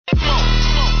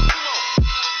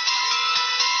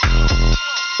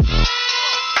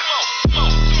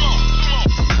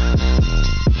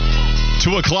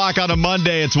2 o'clock on a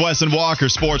Monday. It's Wes and Walker,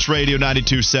 Sports Radio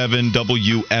 92.7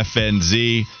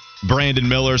 WFNZ. Brandon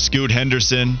Miller, Scoot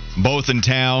Henderson, both in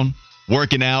town,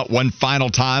 working out one final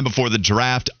time before the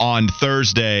draft on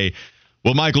Thursday.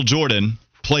 Will Michael Jordan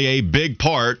play a big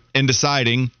part in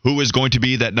deciding who is going to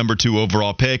be that number 2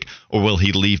 overall pick, or will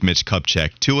he leave Mitch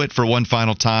Kupchak to it for one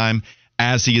final time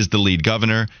as he is the lead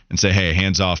governor and say, hey,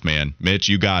 hands off, man. Mitch,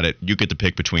 you got it. You get to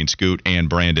pick between Scoot and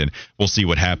Brandon. We'll see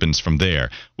what happens from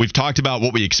there. We've talked about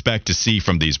what we expect to see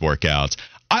from these workouts.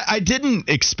 I didn't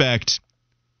expect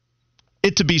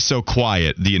it to be so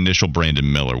quiet, the initial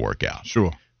Brandon Miller workout.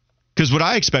 Sure. Because what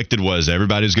I expected was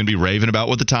everybody was going to be raving about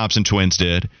what the Thompson twins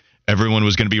did. Everyone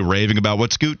was going to be raving about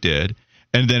what Scoot did.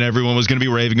 And then everyone was going to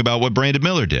be raving about what Brandon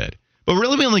Miller did. But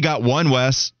really, we only got one,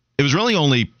 Wes. It was really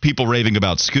only people raving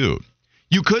about Scoot.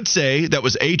 You could say that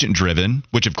was agent-driven,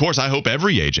 which, of course, I hope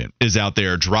every agent is out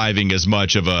there driving as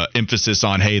much of a emphasis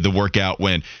on, hey, the workout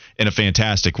went in a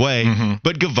fantastic way. Mm-hmm.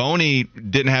 But Gavoni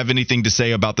didn't have anything to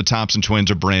say about the Thompson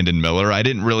twins or Brandon Miller. I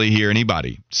didn't really hear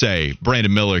anybody say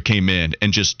Brandon Miller came in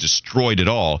and just destroyed it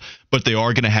all. But they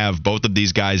are going to have both of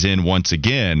these guys in once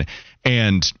again.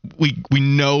 And we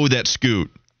know that Scoot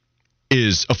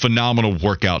is a phenomenal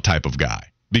workout type of guy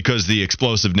because the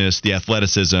explosiveness, the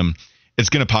athleticism, it's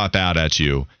going to pop out at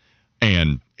you,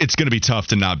 and it's going to be tough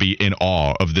to not be in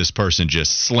awe of this person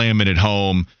just slamming it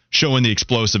home, showing the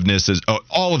explosiveness.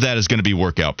 All of that is going to be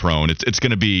workout prone. It's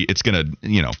going to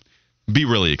be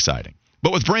really exciting.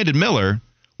 But with Brandon Miller,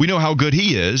 we know how good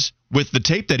he is with the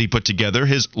tape that he put together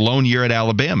his lone year at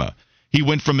Alabama. He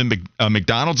went from a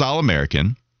McDonald's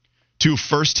All-American to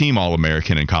first-team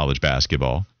All-American in college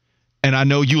basketball. And I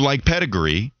know you like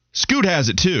pedigree. Scoot has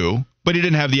it too, but he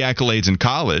didn't have the accolades in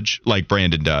college like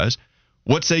Brandon does.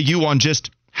 What say you on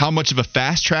just how much of a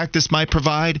fast track this might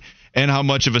provide and how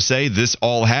much of a say this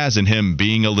all has in him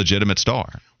being a legitimate star?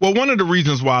 Well, one of the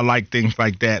reasons why I like things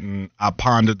like that and I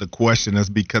pondered the question is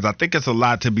because I think it's a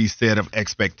lot to be said of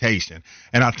expectation.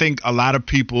 And I think a lot of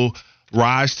people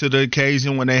rise to the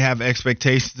occasion when they have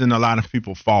expectations and a lot of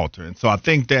people falter. And so I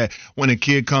think that when a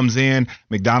kid comes in,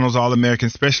 McDonald's All-American,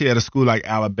 especially at a school like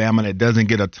Alabama that doesn't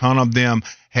get a ton of them,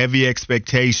 heavy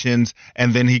expectations,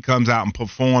 and then he comes out and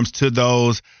performs to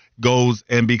those, goes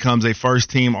and becomes a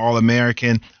first-team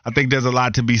All-American. I think there's a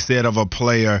lot to be said of a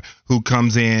player who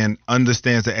comes in,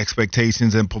 understands the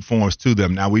expectations, and performs to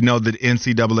them. Now, we know that the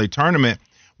NCAA tournament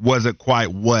wasn't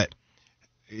quite what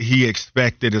he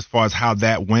expected as far as how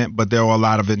that went, but there were a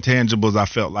lot of intangibles I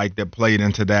felt like that played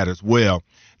into that as well.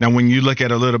 Now, when you look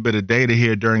at a little bit of data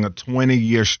here during a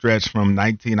 20-year stretch from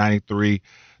 1993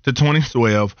 to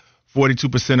 2012,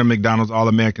 42% of McDonald's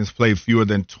All-Americans played fewer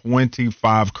than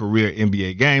 25 career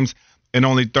NBA games, and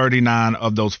only 39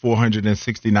 of those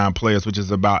 469 players, which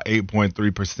is about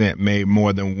 8.3%, made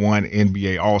more than one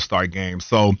NBA All-Star game.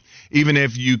 So even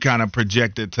if you kind of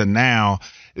project it to now,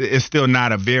 it's still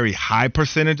not a very high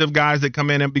percentage of guys that come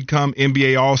in and become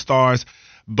NBA All-Stars.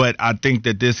 But I think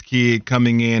that this kid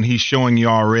coming in, he's showing you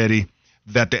already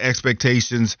that the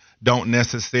expectations don't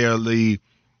necessarily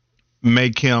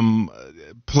make him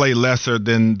play lesser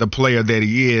than the player that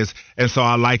he is. And so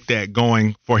I like that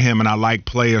going for him, and I like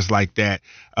players like that.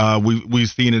 We've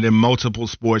seen it in multiple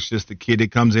sports, just the kid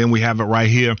that comes in. We have it right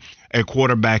here at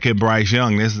quarterback at Bryce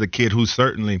Young. This is a kid who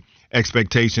certainly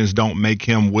expectations don't make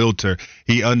him wilter.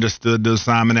 He understood the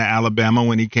assignment at Alabama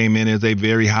when he came in as a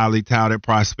very highly touted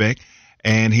prospect,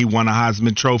 and he won a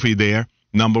Heisman Trophy there.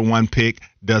 Number 1 pick,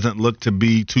 doesn't look to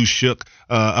be too shook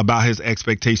about his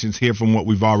expectations here from what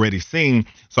we've already seen.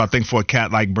 So I think for a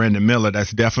cat like Brandon Miller,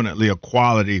 that's definitely a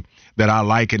quality that I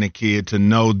like in a kid, to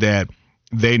know that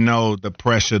they know the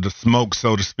pressure, the smoke,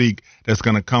 so to speak, that's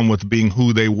going to come with being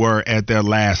who they were at their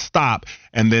last stop.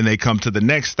 And then they come to the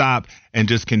next stop and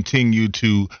just continue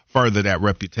to further that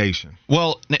reputation.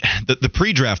 Well, the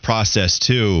pre-draft process,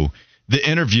 too, the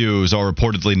interviews are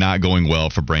reportedly not going well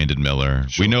for Brandon Miller.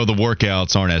 Sure. We know the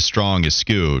workouts aren't as strong as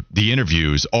Scoot. The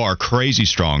interviews are crazy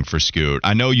strong for Scoot.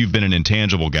 I know you've been an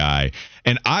intangible guy,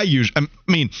 and I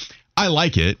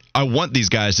like it. I want these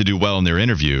guys to do well in their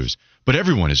interviews, but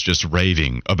everyone is just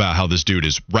raving about how this dude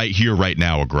is right here, right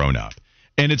now, a grown-up.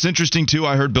 And it's interesting, too,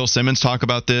 I heard Bill Simmons talk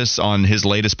about this on his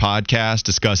latest podcast,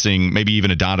 discussing maybe even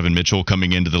a Donovan Mitchell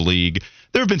coming into the league.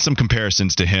 There have been some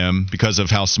comparisons to him because of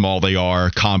how small they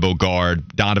are, combo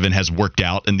guard. Donovan has worked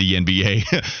out in the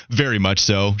NBA, very much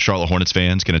so. Charlotte Hornets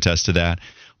fans can attest to that.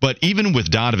 But even with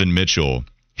Donovan Mitchell,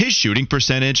 his shooting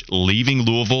percentage leaving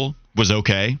Louisville was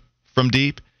okay from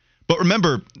deep. But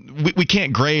remember, we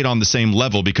can't grade on the same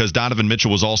level because Donovan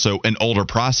Mitchell was also an older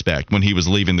prospect when he was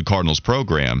leaving the Cardinals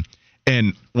program.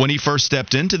 And when he first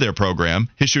stepped into their program,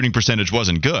 his shooting percentage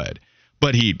wasn't good.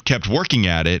 but he kept working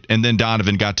at it, and then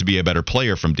Donovan got to be a better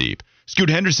player from deep. Scoot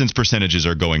Henderson's percentages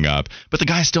are going up, but the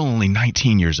guy's still only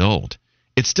 19 years old.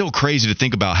 It's still crazy to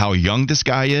think about how young this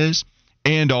guy is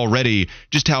and already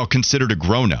just how considered a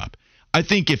grown-up. I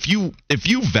think if you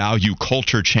value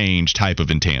culture change type of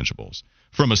intangibles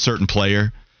from a certain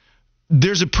player,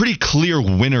 there's a pretty clear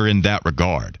winner in that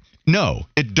regard. No,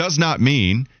 it does not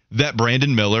mean that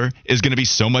Brandon Miller is going to be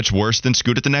so much worse than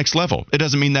Scoot at the next level. It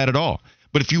doesn't mean that at all.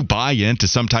 But if you buy into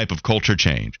some type of culture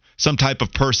change, some type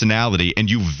of personality, and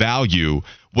you value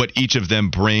what each of them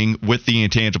bring with the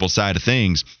intangible side of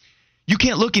things, you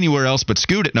can't look anywhere else but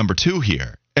Scoot at number 2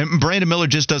 here. And Brandon Miller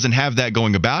just doesn't have that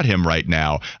going about him right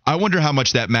now. I wonder how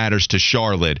much that matters to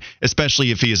Charlotte,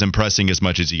 especially if he is impressing as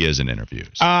much as he is in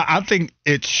interviews. I think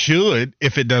it should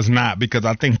if it does not, because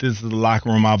I think this is the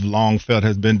locker room I've long felt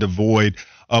has been devoid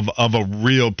of a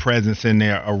real presence in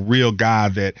there, a real guy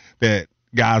that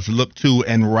guys look to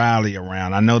and rally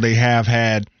around. I know they have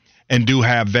had and do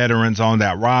have veterans on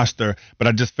that roster, but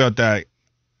I just felt that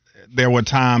there were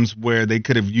times where they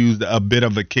could have used a bit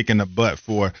of a kick in the butt,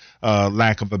 for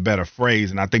lack of a better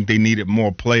phrase, and I think they needed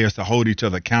more players to hold each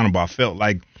other accountable. I felt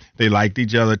like they liked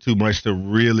each other too much to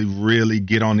really, really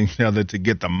get on each other to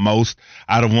get the most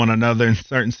out of one another in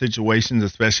certain situations,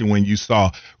 especially when you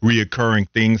saw reoccurring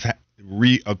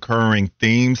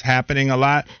themes happening a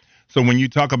lot. So when you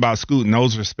talk about Scoot in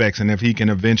those respects, and if he can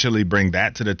eventually bring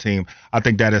that to the team, I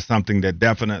think that is something that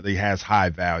definitely has high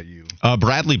value.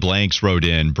 Bradley Blanks wrote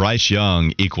in, Bryce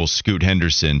Young equals Scoot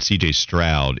Henderson, C.J.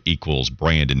 Stroud equals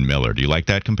Brandon Miller. Do you like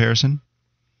that comparison?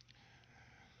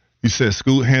 You said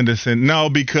Scoot Henderson. No,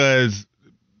 because,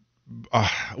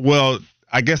 well,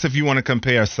 I guess if you want to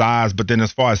compare size, but then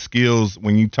as far as skills,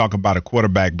 when you talk about a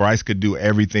quarterback, Bryce could do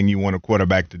everything you want a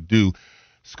quarterback to do.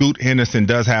 Scoot Henderson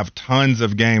does have tons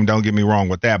of game, don't get me wrong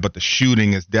with that, but the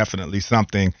shooting is definitely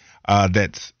something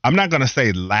that's, I'm not going to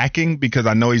say lacking, because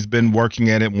I know he's been working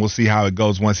at it, and we'll see how it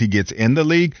goes once he gets in the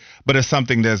league, but it's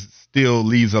something that still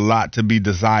leaves a lot to be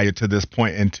desired to this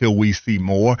point until we see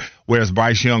more. Whereas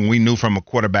Bryce Young, we knew from a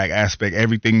quarterback aspect,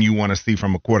 everything you want to see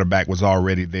from a quarterback was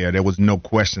already there. There was no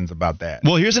questions about that.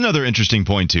 Well, here's another interesting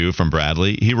point, too, from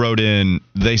Bradley. He wrote in,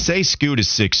 they say Scoot is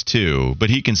 6'2",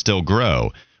 but he can still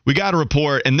grow. We got a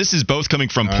report, and this is both coming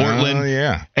from Portland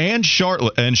and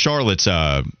Charlotte's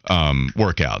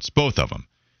workouts, both of them.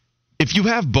 If you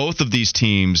have both of these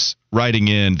teams writing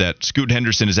in that Scoot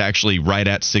Henderson is actually right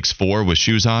at 6'4" with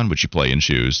shoes on, which you play in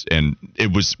shoes, and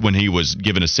it was when he was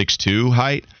given a 6'2"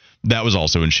 height, that was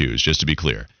also in shoes, just to be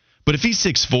clear. But if he's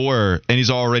 6'4" and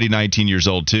he's already 19 years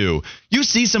old too, you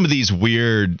see some of these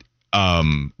weird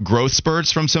growth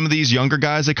spurts from some of these younger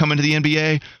guys that come into the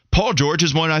NBA. Paul George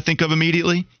is one I think of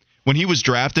immediately. When he was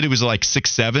drafted, he was like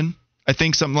 6'7", I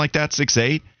think, something like that,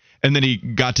 6'8", and then he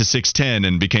got to 6'10"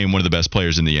 and became one of the best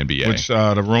players in the NBA. Which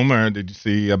the rumor did you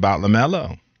see about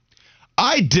LaMelo?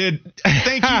 I did.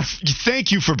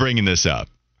 Thank you for bringing this up.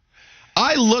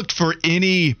 I looked for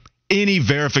any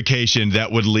verification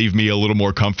that would leave me a little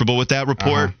more comfortable with that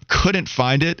report. Couldn't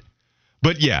find it.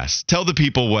 But yes, tell the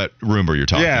people what rumor you're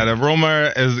talking about. Yeah, the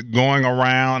rumor is going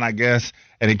around, I guess,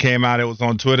 and it came out, it was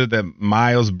on Twitter, that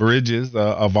Miles Bridges,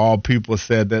 of all people,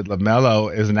 said that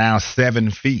LaMelo is now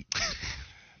 7 feet.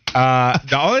 The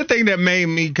only thing that made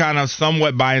me kind of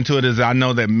somewhat buy into it is I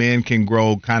know that men can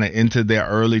grow kind of into their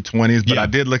early 20s, but I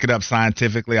did look it up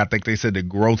scientifically. I think they said the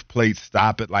growth plates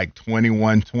stop at like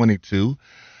 21, 22.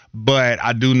 But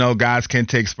I do know guys can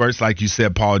take spurts, like you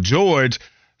said, Paul George.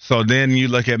 So then you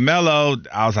look at Melo,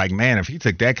 I was like, man, if he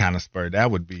took that kind of spurt, that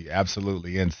would be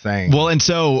absolutely insane. Well, and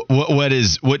so what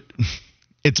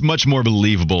it's much more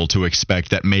believable to expect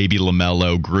that maybe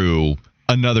LaMelo grew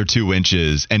another 2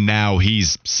 inches and now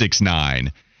he's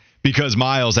 6'9", because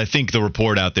Miles, I think the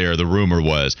report out there, the rumor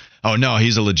was, oh no,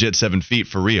 he's a legit 7 feet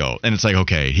for real. And it's like,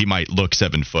 okay, he might look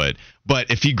 7 foot,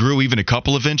 but if he grew even a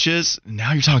couple of inches,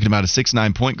 now you're talking about a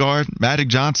 6'9" point guard. Magic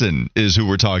Johnson is who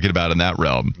we're talking about in that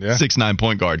realm. 6'9"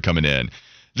 point guard coming in.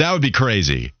 That would be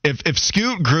crazy. If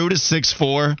Scoot grew to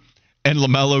 6'4" and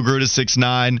LaMelo grew to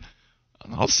 6'9",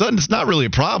 all of a sudden it's not really a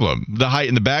problem, the height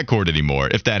in the backcourt anymore,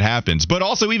 if that happens. But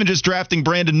also even just drafting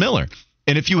Brandon Miller.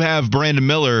 And if you have Brandon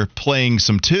Miller playing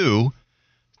some two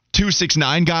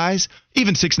 6'9" guys,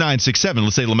 even 6'9", 6'7",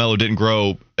 let's say LaMelo didn't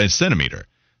grow a centimeter.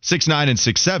 6'9" and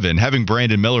 6'7", having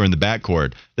Brandon Miller in the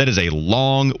backcourt, that is a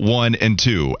long 1 and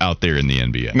 2 out there in the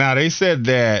NBA. Now, they said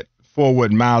that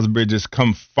forward Miles Bridges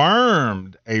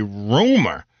confirmed a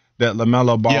rumor that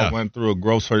LaMelo Ball went through a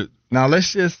growth spurt. Now,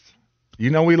 let's just,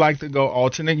 we like to go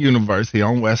alternate universe here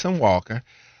on Wes and Walker.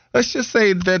 Let's just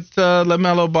say that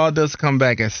LaMelo Ball does come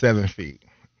back at 7 feet.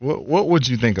 What would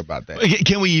you think about that?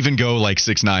 Can we even go like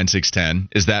 6'9", 6'10"?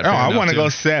 Is that? Oh, I want to go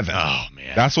 7. Oh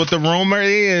man, that's what the rumor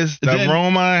is. The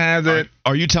rumor has it.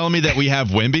 Are you telling me that we have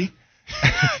Wemby?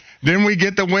 Then we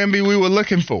get the Wemby we were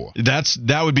looking for.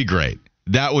 That would be great.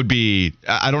 That would be.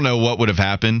 I don't know what would have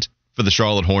happened for the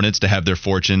Charlotte Hornets to have their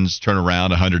fortunes turn around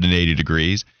 180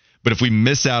 degrees. But if we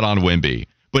miss out on Wemby,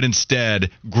 but instead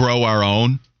grow our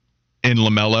own in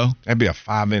LaMelo. That'd be a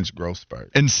 5-inch growth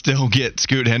spurt. And still get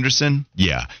Scoot Henderson?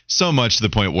 Yeah. So much to the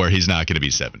point where he's not going to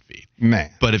be 7 feet. Man.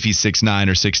 But if he's 6'9"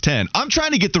 or 6'10", I'm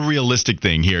trying to get the realistic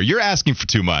thing here. You're asking for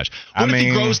too much. What if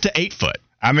he grows to 8 foot?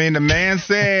 I mean, the man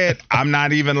said, I'm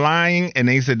not even lying. And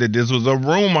they said that this was a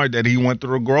rumor that he went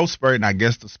through a growth spurt. And I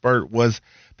guess the spurt was,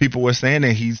 people were saying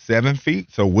that he's 7 feet.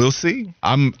 So we'll see.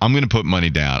 I'm going to put money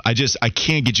down. I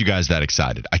can't get you guys that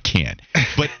excited. I can't.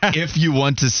 But if you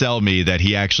want to sell me that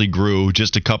he actually grew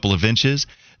just a couple of inches,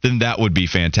 then that would be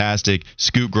fantastic.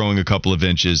 Scoot growing a couple of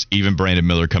inches, even Brandon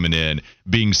Miller coming in,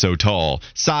 being so tall.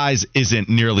 Size isn't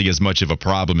nearly as much of a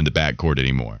problem in the backcourt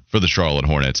anymore for the Charlotte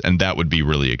Hornets, and that would be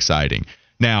really exciting.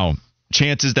 Now,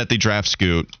 chances that they draft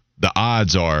Scoot, the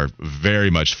odds are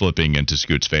very much flipping into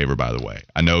Scoot's favor, by the way.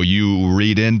 I know you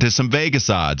read into some Vegas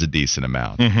odds a decent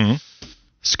amount. Mm-hmm.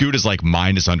 Scoot is like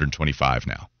minus 125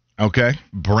 now. Okay.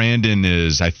 Brandon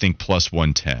is, I think, plus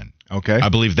 110. Okay. I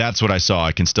believe that's what I saw.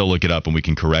 I can still look it up, and we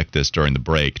can correct this during the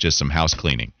break, just some house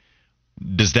cleaning.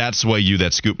 Does that sway you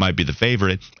that Scoot might be the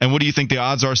favorite? And what do you think the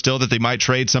odds are still that they might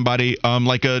trade somebody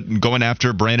going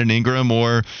after Brandon Ingram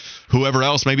or whoever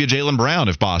else, maybe a Jaylen Brown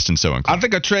if Boston's so inclined? I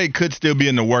think a trade could still be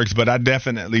in the works, but I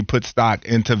definitely put stock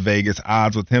into Vegas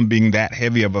odds with him being that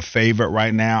heavy of a favorite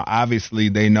right now. Obviously,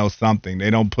 they know something. They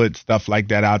don't put stuff like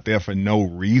that out there for no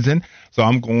reason. So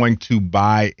I'm going to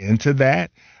buy into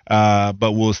that,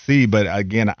 but we'll see. But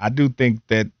again, I do think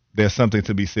that there's something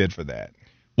to be said for that.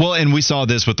 Well, and we saw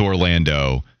this with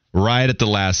Orlando right at the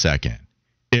last second.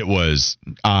 It was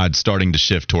odds starting to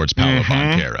shift towards Paolo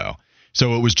Banchero.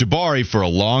 So it was Jabari for a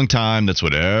long time. That's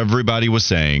what everybody was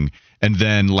saying. And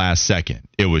then last second,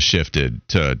 it was shifted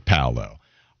to Paolo.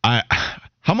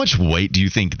 How much weight do you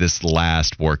think this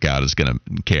last workout is going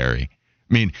to carry?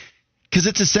 I mean, because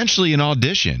it's essentially an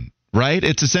audition, right?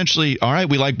 It's essentially, all right,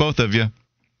 we like both of you.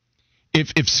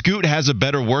 If Scoot has a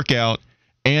better workout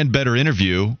and better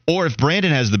interview, or if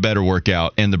Brandon has the better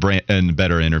workout and the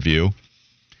better interview,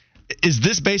 is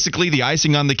this basically the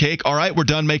icing on the cake? All right, we're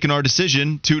done making our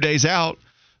decision 2 days out.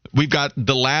 We've got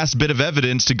the last bit of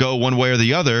evidence to go one way or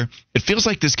the other. It feels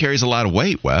like this carries a lot of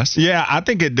weight, Wes. Yeah, I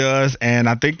think it does. And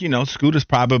I think, Scoot is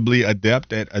probably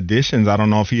adept at auditions. I don't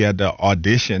know if he had to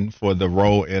audition for the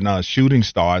role in Shooting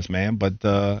Stars, man. But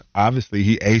obviously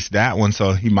he aced that one,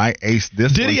 so he might ace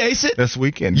this one. Did he ace it? This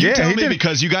weekend. You tell me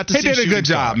because you got to see Shooting Stars. He did a good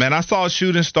job, man. I saw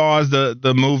Shooting Stars,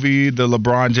 the movie, the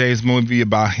LeBron James movie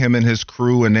about him and his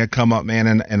crew and their come up, man.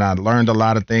 And I learned a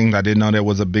lot of things. I didn't know there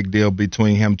was a big deal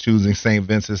between him choosing St.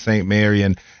 Vincent, St. Mary,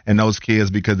 and those kids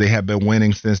because they have been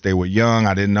winning since they were young.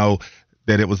 I didn't know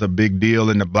that it was a big deal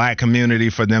in the black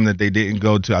community for them that they didn't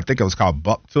go to. I think it was called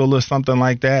Bucktool or something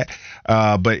like that.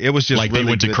 But it was just like really they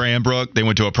went good. To Cranbrook. They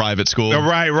went to a private school.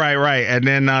 Right. And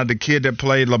then the kid that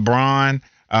played LeBron,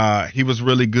 he was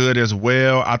really good as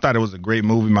well. I thought it was a great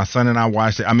movie. My son and I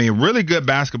watched it. I mean, really good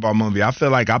basketball movie. I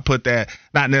feel like I put that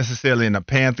not necessarily in the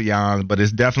pantheon, but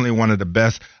it's definitely one of the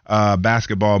best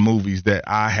basketball movies that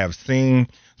I have seen.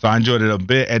 So I enjoyed it a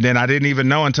bit. And then I didn't even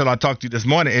know until I talked to you this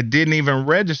morning. It didn't even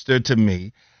register to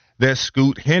me that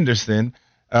Scoot Henderson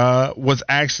was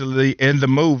actually in the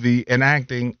movie and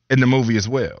acting in the movie as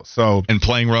well. And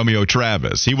playing Romeo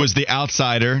Travis. He was the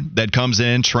outsider that comes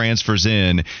in, transfers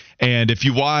in. And if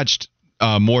you watched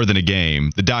More Than a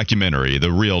Game,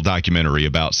 the real documentary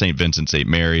about St. Vincent, St.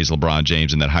 Mary's, LeBron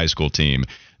James, and that high school team,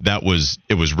 it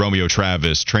was Romeo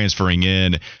Travis transferring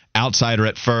in, outsider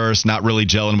at first, not really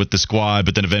gelling with the squad,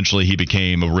 but then eventually he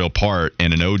became a real part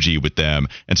and an OG with them,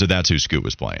 and so that's who Scoot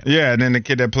was playing. Yeah, and then the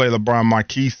kid that played LeBron,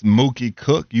 Marquise Mookie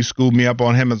Cook, you schooled me up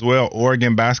on him as well,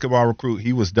 Oregon basketball recruit.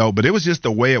 He was dope, but it was just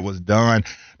the way it was done,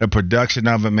 the production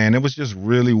of it, man. It was just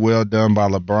really well done by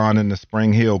LeBron and the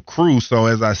Spring Hill crew. So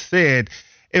as I said,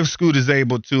 if Scoot is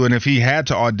able to, and if he had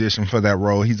to audition for that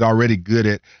role, he's already good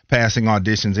at passing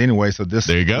auditions anyway. So this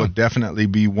would definitely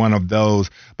be one of those.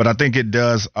 But I think it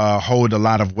does hold a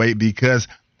lot of weight because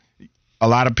a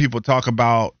lot of people talk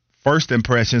about first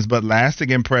impressions, but lasting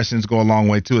impressions go a long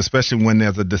way too, especially when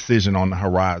there's a decision on the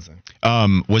horizon.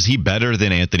 Was he better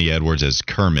than Anthony Edwards as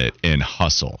Kermit in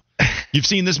Hustle? You've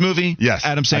seen this movie? Yes.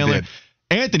 Adam Sandler? I did.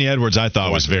 Anthony Edwards, I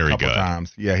thought, was very good.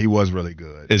 Times. Yeah, he was really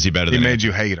good. Is he better than He made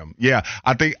you hate him. Yeah,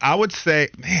 I think I would say,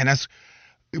 man,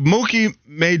 Mookie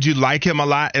made you like him a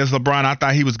lot as LeBron. I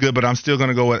thought he was good, but I'm still going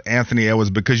to go with Anthony Edwards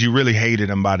because you really hated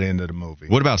him by the end of the movie.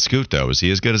 What about Scoot, though? Was he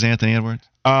as good as Anthony Edwards?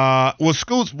 Well,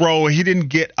 Scoot's role, he didn't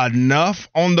get enough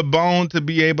on the bone to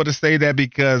be able to say that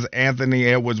because Anthony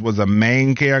Edwards was a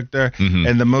main character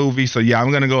in the movie. So, yeah,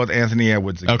 I'm going to go with Anthony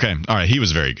Edwards again. Okay. All right. He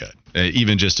was very good,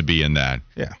 even just to be in that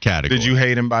category. Did you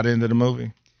hate him by the end of the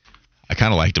movie? I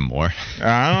kind of liked him more.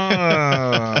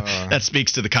 Ah. That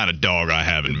speaks to the kind of dog I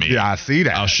have in me. Yeah, I see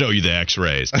that. I'll show you the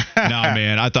x-rays. No,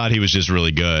 man, I thought he was just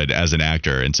really good as an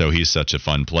actor, and so he's such a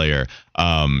fun player.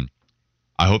 I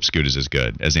hope Scoot is as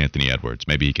good as Anthony Edwards.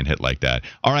 Maybe he can hit like that.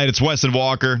 All right, it's Wes and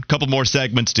Walker. A couple more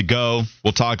segments to go.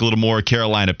 We'll talk a little more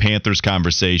Carolina Panthers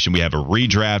conversation. We have a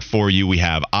redraft for you. We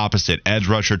have opposite edge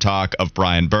rusher talk of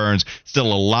Brian Burns.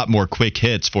 Still a lot more quick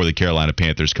hits for the Carolina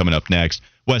Panthers coming up next.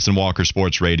 Wes and Walker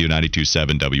Sports Radio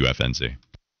 92.7 WFNZ.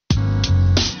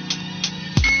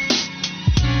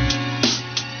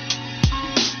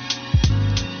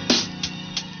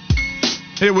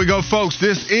 Here we go, folks.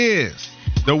 This is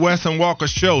the Wes and Walker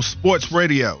Show, Sports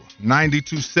Radio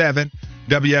 92.7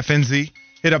 WFNZ.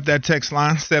 Hit up that text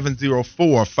line,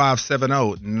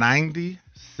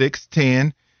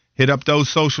 704-570-9610. Hit up those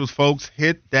socials, folks.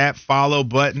 Hit that follow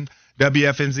button.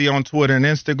 WFNZ on Twitter and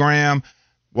Instagram.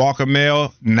 Walker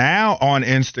Mail now on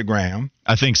Instagram.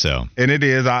 I think so. And it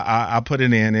is. I put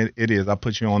it in. It is. I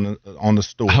put you on the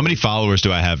store. How many followers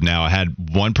do I have now? I had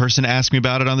one person ask me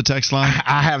about it on the text line.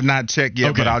 I have not checked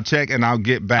yet, but I'll check and I'll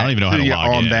get back I don't even know how to log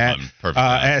on in that.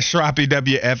 At Shroppy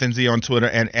WFNZ on Twitter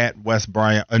and at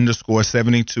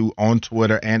WesBryant_72 on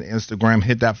Twitter and Instagram.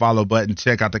 Hit that follow button.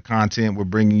 Check out the content. We're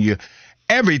bringing you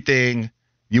everything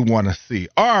you want to see.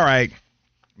 All right,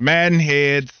 Madden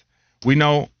heads. We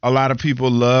know a lot of people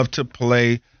love to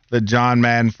play the John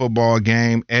Madden football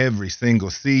game every single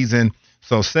season.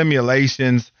 So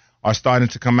simulations are starting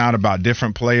to come out about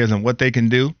different players and what they can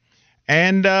do.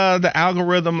 And the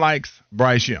algorithm likes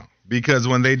Bryce Young because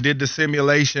when they did the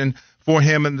simulation for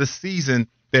him in the season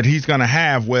that he's going to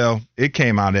have, well, it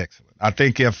came out excellent. I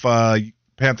think if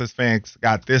Panthers fans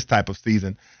got this type of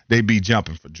season, they'd be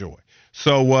jumping for joy.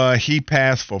 So he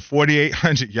passed for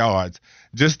 4,800 yards,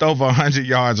 just over 100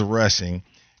 yards rushing,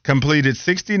 completed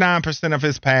 69% of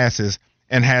his passes,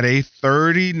 and had a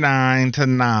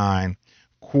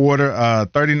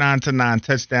 39-9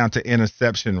 touchdown to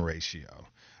interception ratio.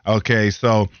 Okay,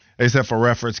 so they said for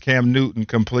reference, Cam Newton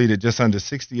completed just under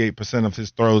 68% of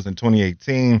his throws in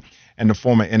 2018, and the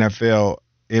former NFL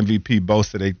MVP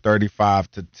boasted a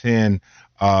 35-10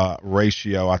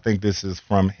 ratio. I think this is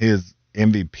from his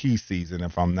MVP season,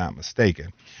 if I'm not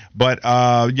mistaken. But,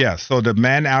 so the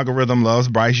Madden algorithm loves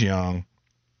Bryce Young.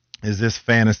 Is this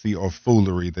fantasy or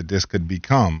foolery that this could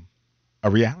become a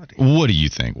reality? What do you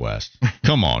think, Wes?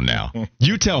 Come on now.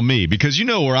 You tell me, because you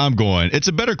know where I'm going. It's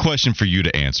a better question for you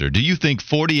to answer. Do you think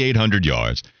 4,800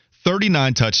 yards,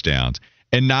 39 touchdowns,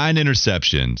 and 9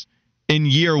 interceptions in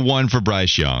year one for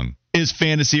Bryce Young is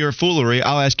fantasy or foolery?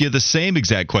 I'll ask you the same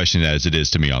exact question as it is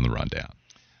to me on the rundown.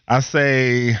 I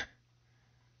say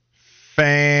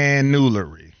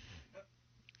fanoolery.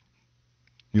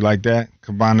 You like that?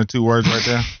 Combine the two words right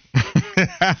there.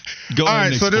 Go All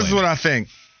right, so this is what I think.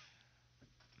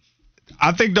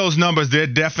 I think those numbers, they're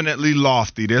definitely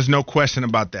lofty. There's no question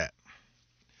about that.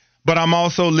 But I'm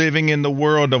also living in the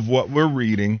world of what we're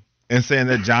reading and saying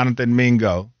that Jonathan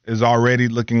Mingo is already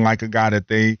looking like a guy that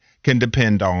they can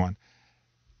depend on.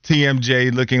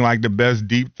 TMJ looking like the best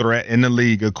deep threat in the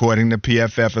league, according to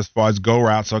PFF, as far as go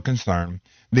routes are concerned.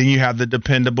 Then you have the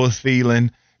dependable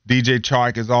Thielen. DJ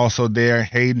Chark is also there.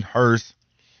 Hayden Hurst.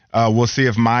 We'll see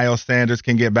if Miles Sanders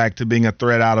can get back to being a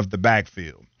threat out of the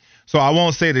backfield. So I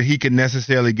won't say that he can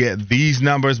necessarily get these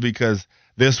numbers because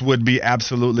this would be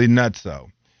absolutely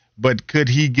nutso. But could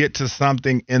he get to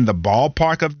something in the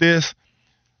ballpark of this?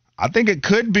 I think it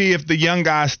could be if the young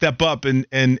guys step up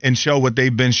and show what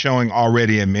they've been showing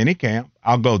already in minicamp.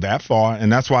 I'll go that far,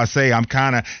 and that's why I say I'm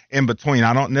kind of in between.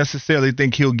 I don't necessarily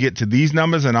think he'll get to these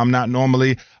numbers, and I'm not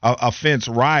normally a fence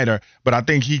rider, but I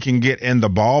think he can get in the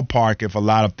ballpark if a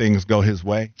lot of things go his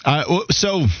way.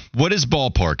 So what does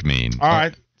ballpark mean? All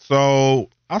right, so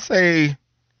I'll say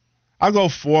I'll go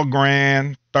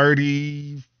 $4,000,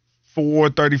 34,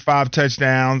 35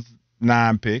 touchdowns,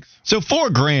 9 picks. So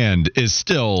 $4,000 is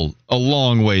still a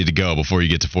long way to go before you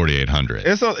get to 4,800.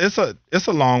 It's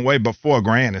a long way, but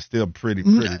 $4,000 is still pretty.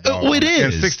 It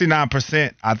is. And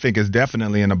 69%, I think, is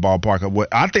definitely in the ballpark of what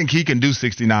I think he can do.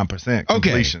 69%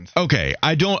 completions. Okay.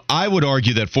 I would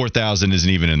argue that 4,000 isn't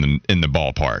even in the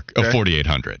ballpark of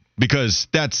 4,800 because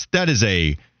that is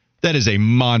a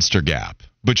monster gap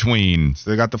between.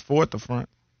 Still got the 4 at the front.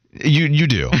 You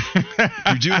do.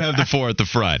 You do have the 4 at the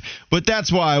front. But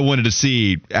that's why I wanted to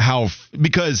see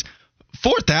because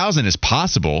 4,000 is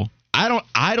possible. I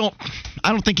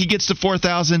don't think he gets to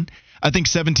 4,000. I think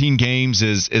 17 games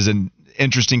is an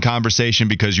interesting conversation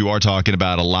because you are talking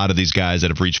about a lot of these guys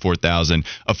that have reached 4,000.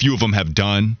 A few of them have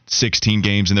done 16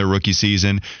 games in their rookie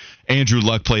season. Andrew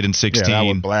Luck played in 16. Yeah, that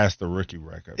would blast the rookie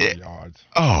record for yards.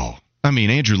 Oh, I mean,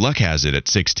 Andrew Luck has it at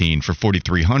 16 for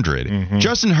 4,300. Mm-hmm.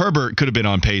 Justin Herbert could have been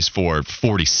on pace for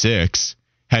 46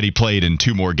 had he played in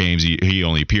 2 more games. He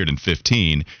only appeared in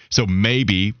 15. So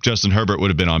maybe Justin Herbert would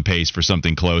have been on pace for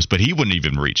something close, but he wouldn't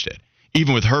even reached it.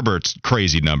 Even with Herbert's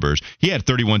crazy numbers, he had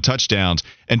 31 touchdowns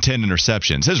and 10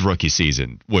 interceptions. His rookie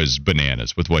season was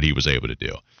bananas with what he was able to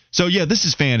do. So, yeah, this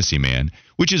is fantasy, man,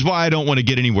 which is why I don't want to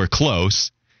get anywhere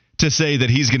close to say that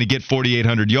he's going to get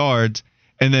 4,800 yards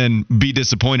and then be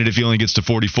disappointed if he only gets to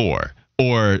 44.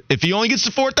 Or if he only gets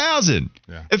to 4,000.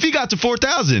 Yeah. If he got to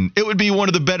 4,000, it would be one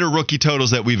of the better rookie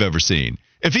totals that we've ever seen.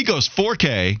 If he goes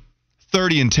 4K,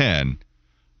 30 and 10,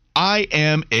 I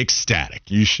am ecstatic.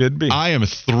 You should be. I am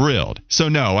thrilled. So,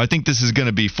 no, I think this is going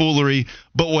to be foolery,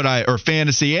 or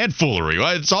fantasy and foolery.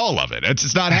 Well, it's all of it.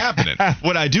 It's not happening.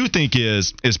 What I do think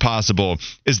is possible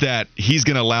is that he's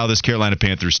going to allow this Carolina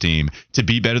Panthers team to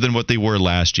be better than what they were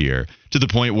last year, to the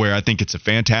point where I think it's a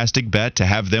fantastic bet to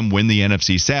have them win the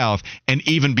NFC South, and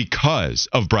even because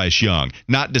of Bryce Young,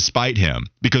 not despite him,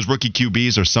 because rookie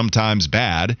QBs are sometimes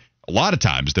bad. A lot of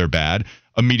times they're bad.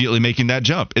 Immediately making that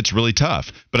jump. It's really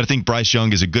tough. But I think Bryce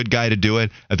Young is a good guy to do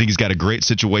it. I think he's got a great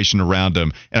situation around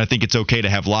him. And I think it's okay to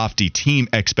have lofty team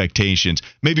expectations,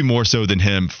 maybe more so than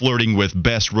him flirting with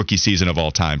best rookie season of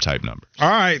all time type numbers. All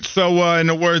right. So in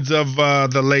the words of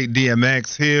the late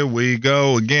DMX, here we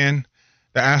go again.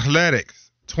 The Athletics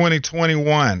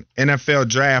 2021 NFL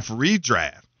Draft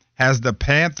Redraft has the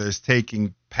Panthers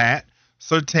taking Pat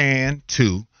Surtain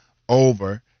 2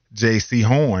 over J.C.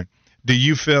 Horn. Do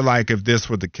you feel like if this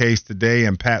were the case today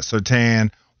and Pat Surtain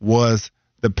was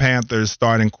the Panthers'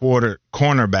 starting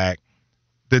cornerback,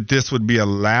 that this would be a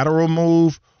lateral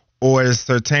move, or is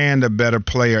Surtain the better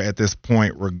player at this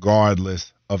point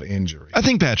regardless of injury? I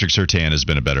think Patrick Surtain has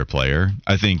been a better player.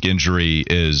 I think injury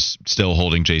is still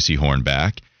holding J.C. Horn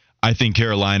back. I think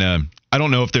Carolina, I don't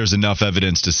know if there's enough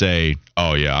evidence to say,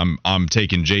 oh yeah, I'm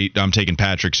taking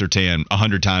Patrick Surtain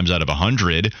 100 times out of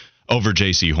 100 over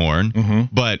J.C. Horn,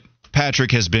 but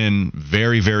Patrick has been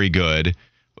very, very good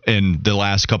in the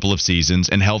last couple of seasons,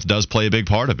 and health does play a big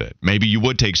part of it. Maybe you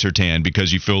would take Surtain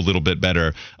because you feel a little bit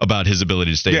better about his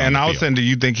ability to stay on the field. Yeah, and I was saying, do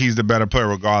you think he's the better player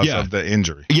regardless of the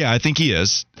injury? Yeah, I think he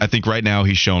is. I think right now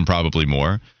he's shown probably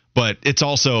more. But it's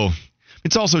also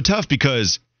tough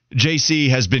because JC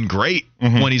has been great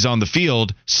when he's on the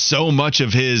field. So much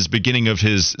of his beginning of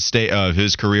his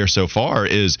career so far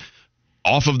is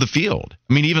off of the field.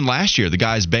 I mean, even last year, the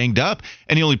guy's banged up,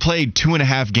 and he only played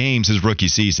 2.5 games his rookie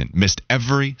season. Missed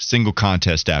every single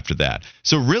contest after that.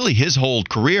 So really, his whole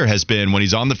career has been when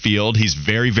he's on the field, he's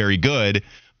very, very good,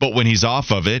 but when he's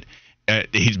off of it,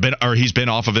 he's been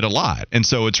off of it a lot. And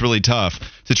so it's really tough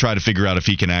to try to figure out if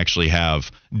he can actually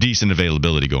have decent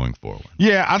availability going forward.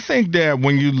 Yeah, I think that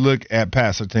when you look at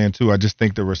Pat Surtain, too, I just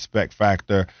think the respect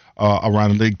factor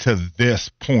around the league to this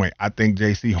point, I think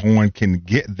J.C. Horn can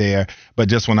get there. But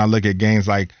just when I look at games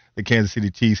like the Kansas City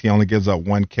Chiefs, he only gives up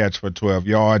 1 catch for 12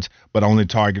 yards, but only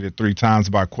targeted 3 times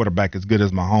by a quarterback as good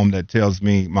as Mahomes. That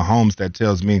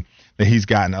tells me that he's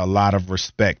gotten a lot of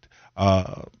respect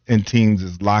in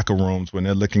teams' locker rooms when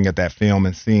they're looking at that film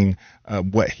and seeing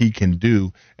what he can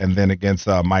do. And then against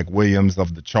Mike Williams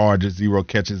of the Chargers, 0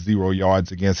 catches, 0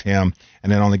 yards against him,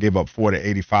 and then only gave up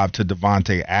 4-85 to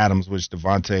Devontae Adams, which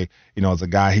Devontae, is a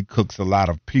guy, he cooks a lot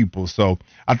of people. So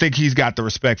I think he's got the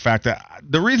respect factor.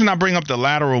 The reason I bring up the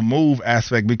lateral move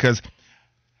aspect, because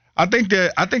I think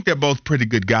they're both pretty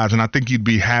good guys, and I think you'd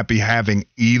be happy having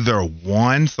either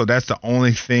one. So that's the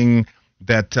only thing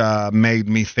that made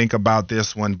me think about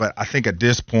this one. But I think at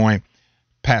this point,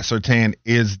 Pat Surtain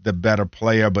is the better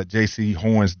player, but J.C.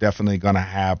 Horn's definitely going to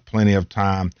have plenty of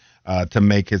time to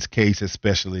make his case,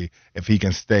 especially if he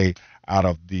can stay out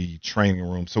of the training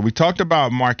room. So we talked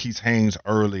about Marquise Haynes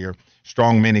earlier,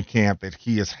 strong minicamp that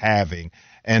he is having.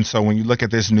 And so when you look at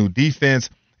this new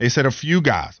defense, they said a few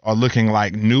guys are looking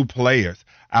like new players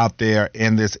out there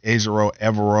in this Ejiro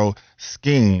Evero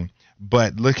scheme.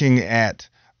 But looking at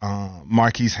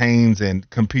Marquise Haynes and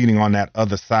competing on that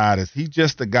other side, is he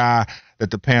just the guy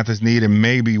that the Panthers need, and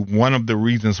maybe one of the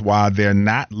reasons why they're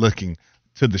not looking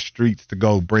to the streets to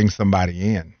go bring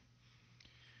somebody in?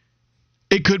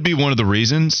 It could be one of the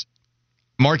reasons.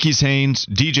 Marquise Haynes,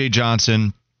 DJ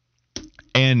Johnson,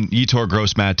 and Yetur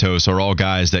Gross-Matos are all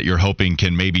guys that you're hoping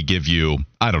can maybe give you,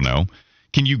 I don't know,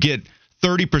 can you get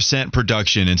 30%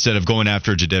 production instead of going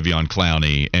after Jadeveon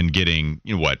Clowney and getting,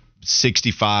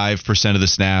 65% of the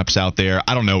snaps out there?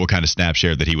 I don't know what kind of snap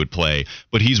share that he would play,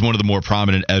 but he's one of the more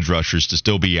prominent edge rushers to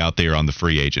still be out there on the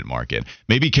free agent market.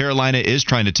 Maybe Carolina is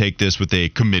trying to take this with a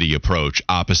committee approach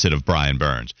opposite of Brian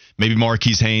Burns. Maybe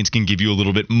Marquise Haynes can give you a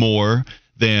little bit more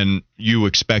than you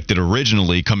expected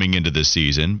originally coming into this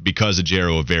season because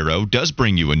Ejiro Evero does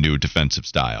bring you a new defensive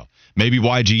style. Maybe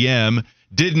YGM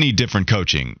did need different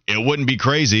coaching. It wouldn't be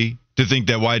crazy to think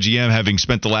that YGM, having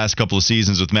spent the last couple of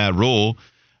seasons with Matt Rule,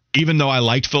 even though I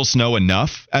liked Phil Snow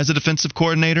enough as a defensive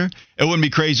coordinator, it wouldn't be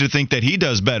crazy to think that he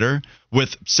does better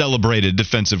with celebrated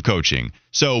defensive coaching.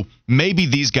 So maybe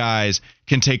these guys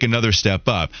can take another step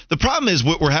up. The problem is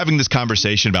we're having this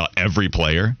conversation about every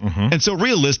player. And so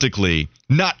realistically,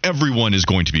 not everyone is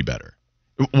going to be better.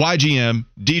 YGM,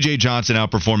 DJ Johnson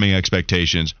outperforming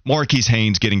expectations, Marquise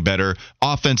Haynes getting better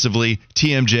offensively,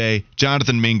 TMJ,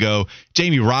 Jonathan Mingo,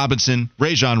 Jamie Robinson,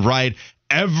 Rajon Wright,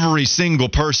 every single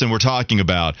person we're talking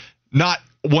about, not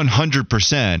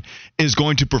 100%, is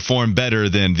going to perform better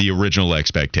than the original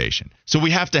expectation. So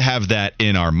we have to have that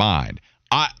in our mind.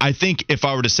 I think if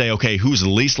I were to say, okay, who's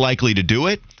least likely to do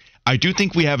it, I do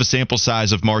think we have a sample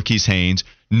size of Marquise Haynes,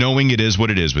 knowing it is what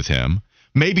it is with him.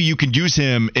 Maybe you can use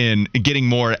him in getting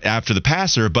more after the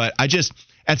passer, but at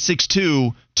 6'2",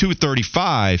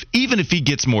 235, even if he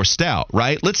gets more stout,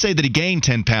 right? Let's say that he gained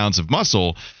 10 pounds of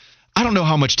muscle. I don't know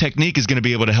how much technique is going to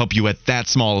be able to help you at that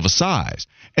small of a size.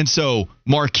 And so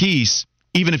Marquise,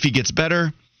 even if he gets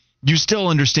better, you still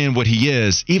understand what he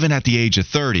is, even at the age of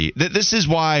 30. This is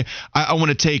why I want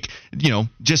to take,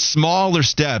 just smaller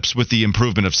steps with the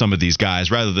improvement of some of these guys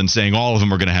rather than saying all of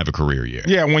them are going to have a career year.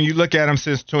 Yeah, when you look at him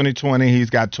since 2020, he's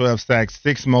got 12 sacks,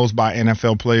 6 most by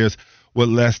NFL players with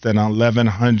less than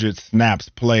 1,100 snaps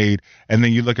played. And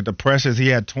then you look at the pressures, he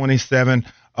had 27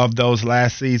 of those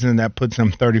last season. That puts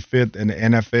him 35th in the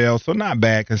NFL. So not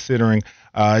bad considering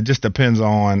it just depends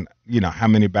on, how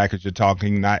many backers you're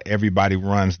talking. Not everybody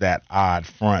runs that odd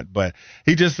front, but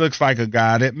he just looks like a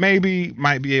guy that maybe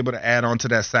might be able to add on to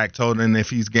that sack total. And if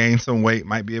he's gained some weight,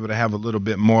 might be able to have a little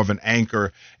bit more of an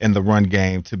anchor in the run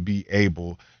game to be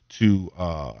able to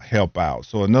help out.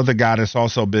 So another guy that's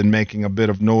also been making a bit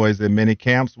of noise in many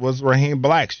camps was Raheem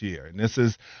Blackshear. And this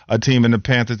is a team in the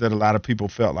Panthers that a lot of people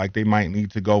felt like they might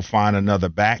need to go find another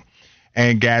back.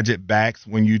 And gadget backs,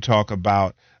 when you talk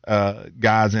about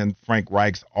guys in Frank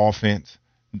Reich's offense,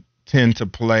 tend to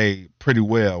play pretty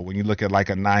well. When you look at like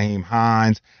a Nyheim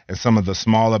Hines and some of the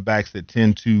smaller backs that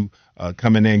tend to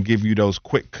come in and give you those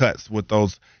quick cuts with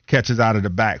those catches out of the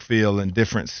backfield and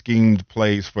different schemed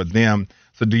plays for them.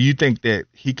 So do you think that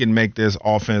he can make this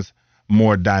offense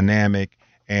more dynamic,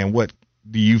 and what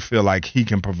do you feel like he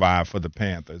can provide for the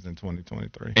Panthers in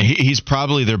 2023? He's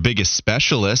probably their biggest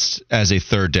specialist as a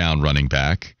third down running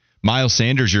back. Miles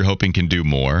Sanders, you're hoping, can do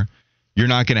more. You're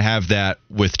not going to have that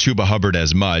with Chuba Hubbard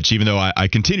as much, even though I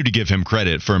continue to give him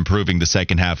credit for improving the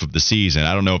second half of the season.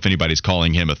 I don't know if anybody's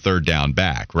calling him a third down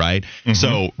back, right?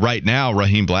 So right now,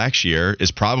 Raheem Blackshear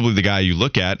is probably the guy you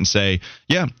look at and say,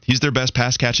 yeah, he's their best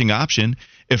pass catching option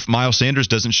if Miles Sanders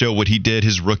doesn't show what he did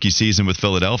his rookie season with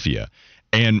Philadelphia.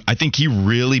 And I think he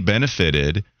really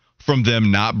benefited from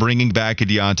them not bringing back a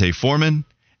Deontay Foreman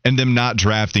and them not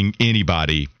drafting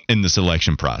anybody in the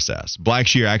selection process.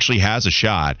 Blackshear actually has a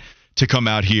shot to come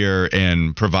out here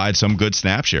and provide some good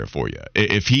snap share for you.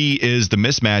 If he is the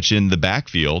mismatch in the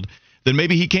backfield, then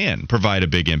maybe he can provide a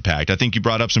big impact. I think you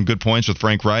brought up some good points with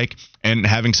Frank Reich and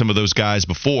having some of those guys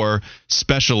before,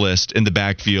 specialist in the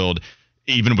backfield.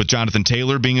 Even with Jonathan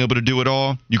Taylor being able to do it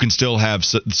all, you can still have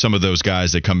some of those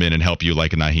guys that come in and help you,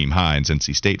 like a Nyheim Hines.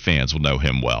 NC State fans will know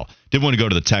him well. Did want to go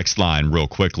to the text line real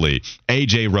quickly.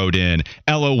 AJ wrote in,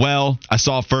 LOL, I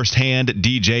saw firsthand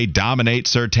DJ dominate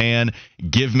Surtain.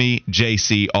 Give me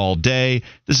JC all day.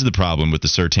 This is the problem with the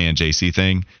Surtain JC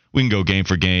thing. We can go game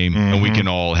for game, and we can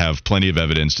all have plenty of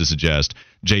evidence to suggest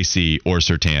JC or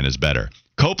Surtain is better.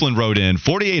 Copeland wrote in,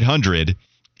 4,800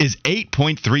 is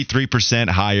 8.33%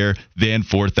 higher than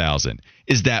 4,000.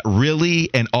 Is that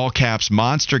really an all caps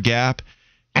monster gap?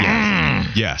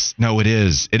 Yes. Yes. No, it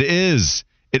is. It is.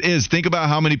 It is. Think about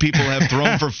how many people have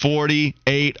thrown for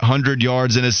 4,800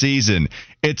 yards in a season.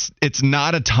 It's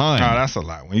not a ton. No, that's a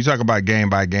lot. When you talk about game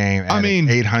by game,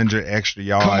 800 extra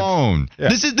yards. Come on. Yeah.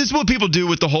 This is what people do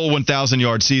with the whole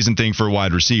 1,000-yard season thing for a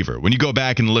wide receiver. When you go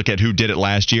back and look at who did it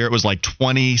last year, it was like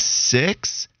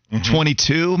 26.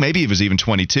 22, maybe it was even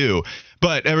 22.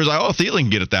 But everyone's like, oh, Thielen can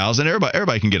get 1,000.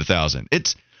 Everybody can get 1,000.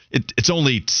 it's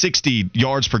only 60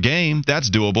 yards per game. That's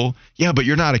doable. Yeah, but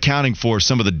you're not accounting for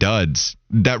some of the duds.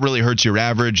 That really hurts your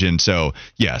average. And so,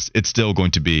 yes, it's still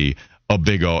going to be a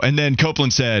big O. And then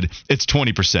Copeland said, it's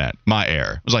 20%. My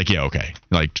error. I was like, yeah, okay.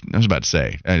 Like, I was about to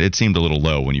say, it seemed a little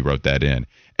low when you wrote that in.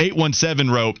 817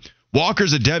 wrote,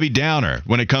 Walker's a Debbie Downer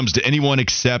when it comes to anyone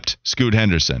except Scoot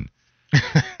Henderson.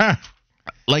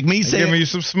 Like me saying, give me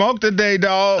some smoke today,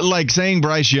 dog. Like saying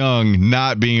Bryce Young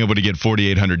not being able to get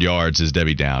 4,800 yards is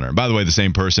Debbie Downer. By the way, the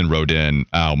same person wrote in,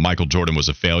 Michael Jordan was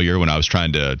a failure when I was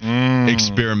trying to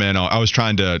experiment. I was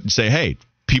trying to say, hey,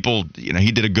 people,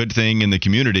 he did a good thing in the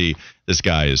community. This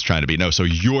guy is trying to be. No, so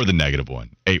you're the negative one.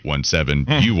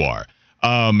 817, you are.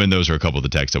 And those are a couple of the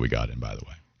texts that we got in, by the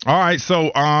way. All right,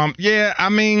 so, yeah, I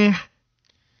mean,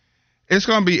 it's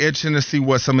going to be interesting to see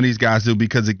what some of these guys do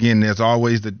because, again, there's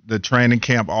always the training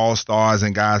camp all-stars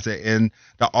and guys that in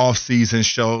the off-season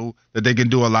show that they can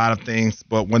do a lot of things.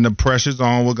 But when the pressure's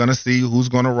on, we're going to see who's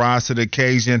going to rise to the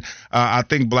occasion. I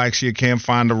think Blackshear can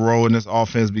find a role in this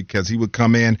offense because he would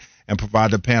come in and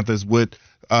provide the Panthers with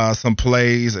some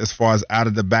plays as far as out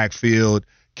of the backfield,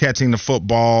 catching the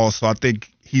football. So I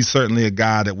think he's certainly a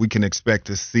guy that we can expect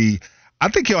to see. I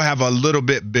think he'll have a little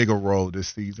bit bigger role this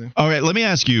season. All right, let me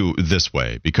ask you this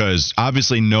way, because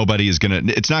obviously nobody is going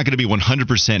to – it's not going to be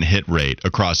 100% hit rate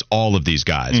across all of these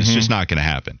guys. It's just not going to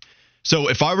happen. So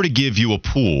if I were to give you a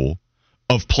pool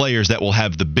of players that will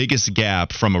have the biggest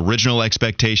gap from original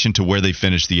expectation to where they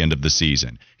finish the end of the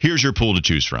season, here's your pool to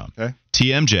choose from. Okay.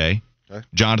 TMJ,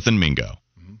 Jonathan Mingo,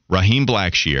 Raheem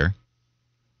Blackshear,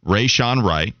 Rayshawn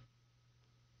Wright,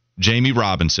 Jamie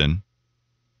Robinson.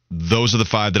 Those are the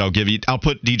 5 that I'll give you. I'll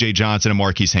put DJ Johnson and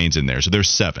Marquise Haynes in there. So there's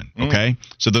 7, okay?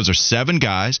 So those are 7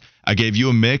 guys. I gave you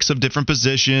a mix of different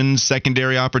positions,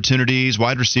 secondary opportunities,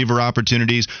 wide receiver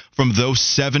opportunities. From those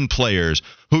 7 players,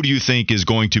 who do you think is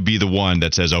going to be the one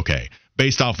that says, okay,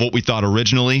 based off what we thought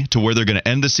originally to where they're going to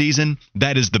end the season,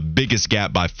 that is the biggest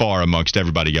gap by far amongst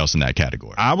everybody else in that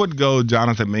category? I would go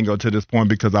Jonathan Mingo to this point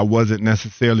because I wasn't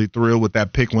necessarily thrilled with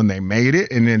that pick when they made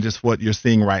it. And then just what you're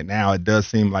seeing right now, it does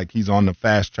seem like he's on the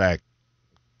fast track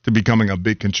to becoming a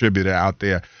big contributor out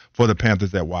there for the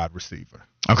Panthers at wide receiver.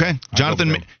 Okay.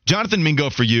 Jonathan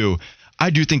Mingo for you. I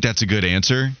do think that's a good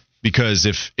answer because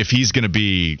if he's going to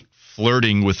be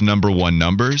flirting with number 1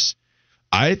 numbers,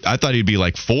 I thought he'd be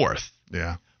like 4th.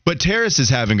 Yeah. But Terrace is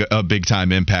having a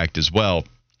big-time impact as well.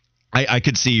 I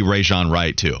could see Rayshawn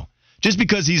Wright, too. Just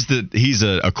because he's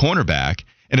a cornerback,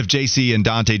 and if J.C. and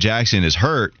Dante Jackson is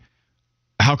hurt,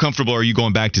 how comfortable are you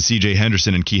going back to C.J.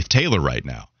 Henderson and Keith Taylor right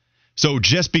now? So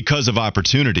just because of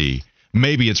opportunity,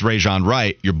 maybe it's Rayshawn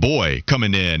Wright, your boy,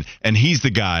 coming in, and he's the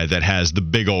guy that has the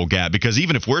big old gap. Because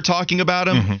even if we're talking about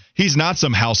him, he's not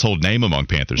some household name among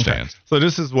Panthers fans. So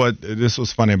this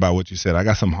was funny about what you said. I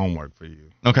got some homework for you.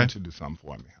 Okay. I want you to do something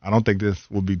for me. I don't think this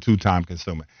will be too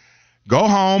time-consuming. Go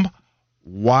home,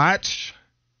 watch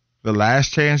The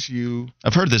Last Chance U.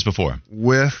 I've heard this before.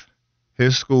 With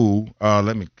his school.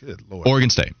 Good Lord.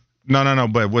 Oregon State. No,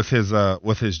 but with his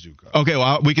JUCO. Okay,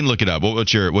 well, we can look it up.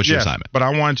 What's your assignment? But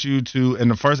I want you to, in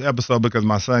the first episode, because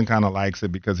my son kind of likes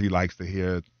it because he likes to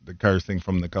hear the cursing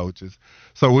from the coaches.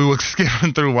 So we were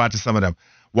skipping through watching some of them.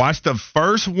 Watch the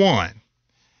first one.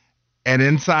 And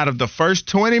inside of the first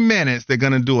 20 minutes, they're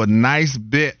going to do a nice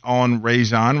bit on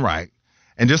Rayshawn Wright.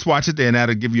 And just watch it there, and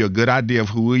that'll give you a good idea of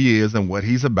who he is and what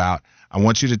he's about. I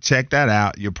want you to check that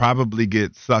out. You'll probably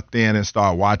get sucked in and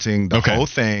start watching the whole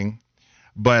thing.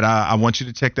 But I want you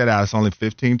to check that out. It's only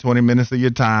 15, 20 minutes of your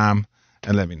time,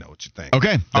 and let me know what you think.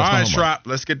 Okay. All right, Shrop,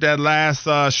 let's get that last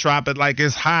Shrop It Like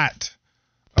It's Hot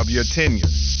of your tenure.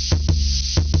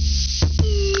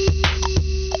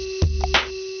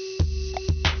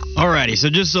 Alrighty, so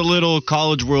just a little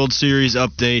College World Series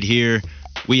update here.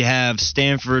 We have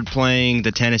Stanford playing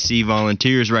the Tennessee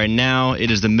Volunteers right now.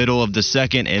 It is the middle of the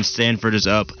second, and Stanford is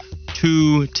up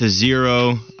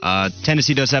 2-0.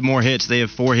 Tennessee does have more hits. They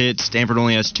have 4 hits. Stanford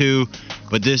only has 2.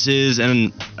 But this is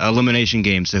an elimination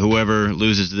game, so whoever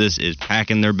loses this is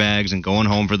packing their bags and going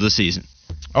home for the season.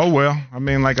 Oh, well, I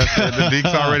mean, like I said, the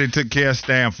Deeks already took care of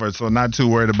Stanford, so not too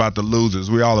worried about the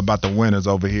losers. We're all about the winners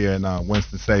over here in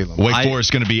Winston-Salem. Wake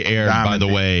Forest going to be aired, by the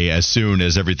way, as soon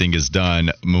as everything is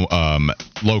done.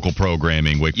 Local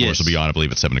programming, Wake Forest will be on, I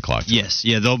believe, at 7 o'clock. Yes,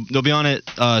 yeah, they'll be on at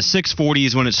 6:40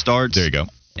 is when it starts. There you go.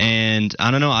 And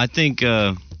I don't know, I think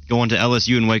going to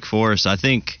LSU and Wake Forest, I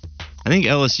think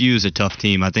LSU is a tough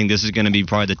team. I think this is going to be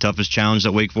probably the toughest challenge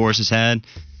that Wake Forest has had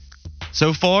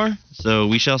so far, so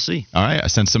we shall see. All right, I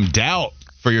sense some doubt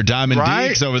for your Diamond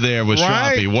Right. Deeks over there with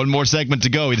Right. Schroppy. One more segment to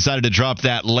go. He decided to drop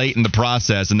that late in the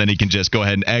process, and then he can just go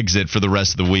ahead and exit for the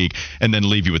rest of the week and then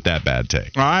leave you with that bad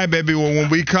take. All right, baby. Well, when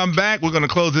we come back, we're going to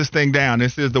close this thing down.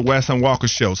 This is the Wes and Walker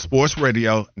Show, Sports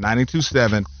Radio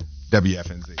 92.7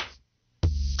 WFNZ.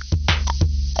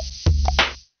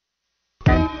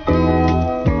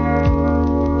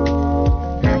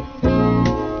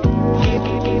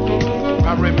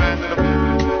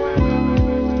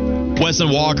 Wes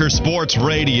and Walker, Sports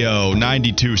Radio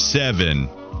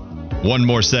 92.7. One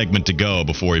more segment to go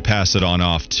before we pass it on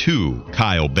off to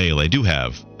Kyle Bailey. I do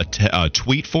have a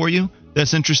tweet for you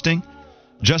that's interesting.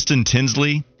 Justin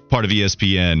Tinsley, part of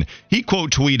ESPN, he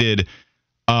quote tweeted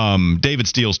David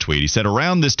Steele's tweet. He said,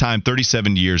 around this time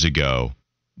 37 years ago,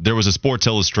 there was a Sports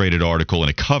Illustrated article in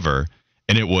a cover,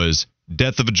 and it was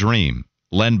Death of a Dream,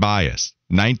 Len Bias,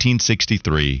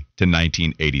 1963 to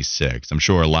 1986. I'm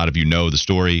sure a lot of you know the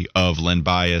story of Len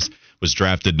Bias. Was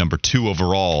drafted number 2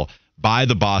 overall by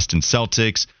the Boston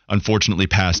Celtics. Unfortunately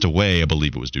passed away. I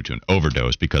believe it was due to an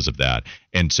overdose because of that.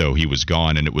 And so he was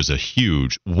gone, and it was a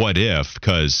huge what if,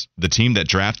 because the team that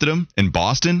drafted him in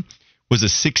Boston was a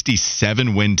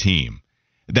 67-win team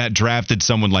that drafted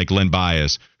someone like Len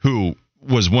Bias, who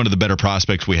was one of the better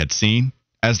prospects we had seen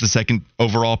as the second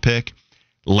overall pick,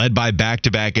 led by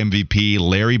back-to-back MVP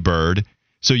Larry Bird.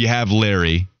 So you have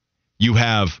Larry, you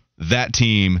have that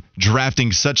team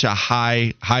drafting such a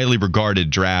highly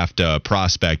regarded draft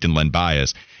prospect in Len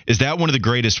Bias. Is that one of the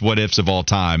greatest what-ifs of all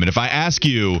time? And if I ask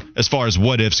you, as far as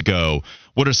what-ifs go,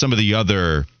 what are some of the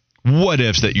other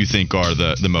what-ifs that you think are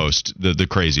the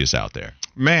craziest out there?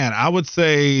 Man, I would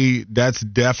say that's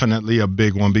definitely a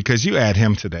big one because you add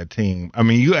him to that team. I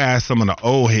mean, you ask some of the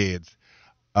old heads,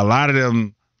 a lot of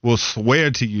them will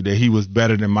swear to you that he was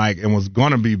better than Mike and was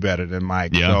going to be better than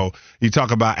Mike. Yeah. So you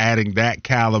talk about adding that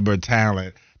caliber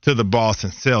talent to the Boston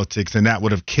Celtics, and that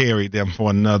would have carried them for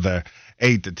another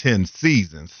 8 to 10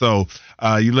 seasons. So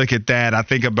you look at that. I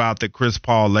think about the Chris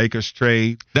Paul Lakers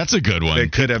trade. That's a good one.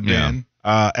 That could have been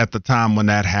at the time when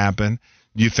that happened.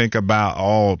 You think about,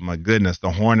 oh, my goodness,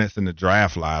 the Hornets in the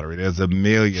draft lottery. There's a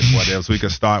million what ifs. We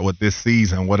could start with this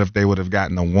season. What if they would have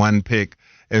gotten the 1 pick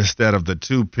instead of the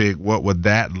 2 pick? What would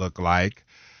that look like?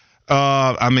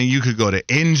 I mean, you could go to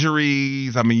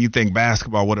injuries. I mean, you think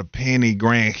basketball, what a Penny,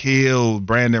 Grant Hill,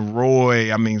 Brandon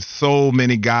Roy. I mean, so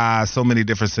many guys, so many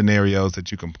different scenarios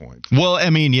that you can point to. Well, I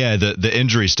mean, yeah, the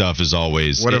injury stuff is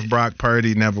always. What if Brock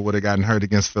Purdy never would have gotten hurt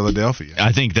against Philadelphia?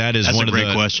 I think that's one of the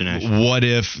the question,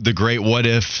 actually. the great what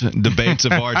if debates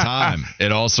of our time.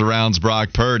 It all surrounds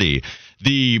Brock Purdy.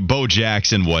 The Bo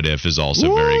Jackson what if is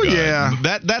also very good.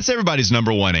 Yeah. That's everybody's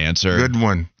number one answer. Good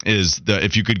one. Is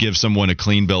if you could give someone a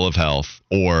clean bill of health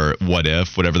or what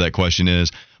if, whatever that question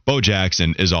is, Bo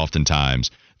Jackson is oftentimes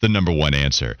the number one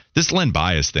answer. This Len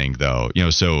Bias thing, though,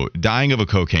 so dying of a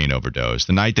cocaine overdose,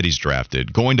 the night that he's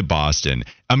drafted, going to Boston,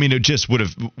 I mean, it just would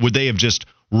they have just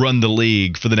run the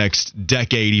league for the next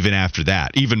decade even after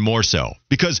that, even more so?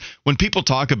 Because when people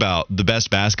talk about the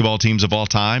best basketball teams of all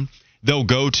time, they'll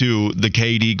go to the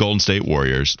KD Golden State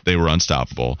Warriors. They were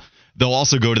unstoppable. They'll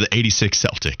also go to the 86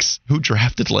 Celtics, who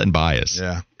drafted Len Bias.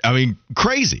 Yeah. I mean,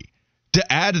 crazy.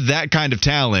 To add that kind of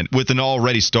talent with an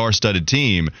already star-studded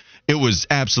team, it was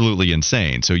absolutely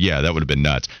insane. So, yeah, that would have been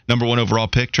nuts. Number 1 overall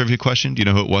pick, trivia question. Do you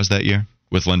know who it was that year,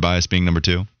 with Len Bias being number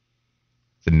 2?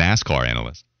 It's a NASCAR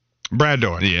analyst. Brad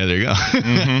Daugherty. Yeah, there you go.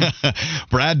 Mm-hmm.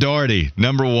 Brad Daugherty,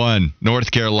 number 1,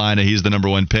 North Carolina. He's the number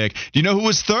 1 pick. Do you know who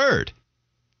was 3rd?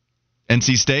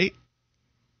 NC State?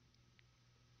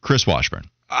 Chris Washburn.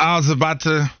 I was about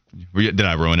to. Did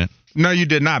I ruin it? No, you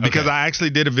did not, because Okay. I actually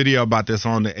did a video about this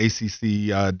on the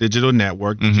ACC digital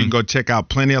network. Mm-hmm. You can go check out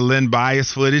plenty of Len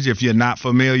Bias footage if you're not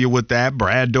familiar with that.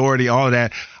 Brad Daugherty, all of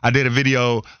that. I did a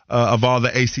video of all the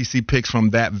ACC picks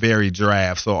from that very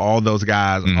draft. So all those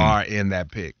guys are in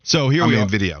that pick. So here we are.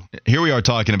 Video. Here we are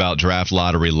talking about draft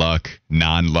lottery luck,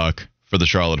 non-luck for the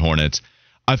Charlotte Hornets.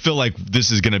 I feel like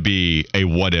this is going to be a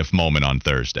what-if moment on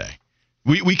Thursday.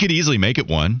 We could easily make it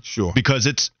one. Sure. Because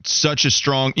it's such a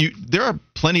strong... there are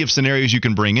plenty of scenarios you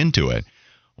can bring into it.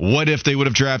 What if they would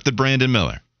have drafted Brandon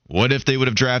Miller? What if they would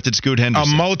have drafted Scoot A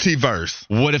Henderson? multiverse.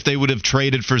 What if they would have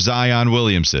traded for Zion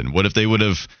Williamson? What if they would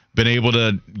have been able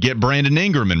to get Brandon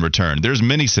Ingram in return? There's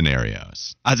many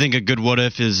scenarios. I think a good what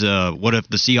if is what if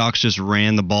the Seahawks just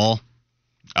ran the ball?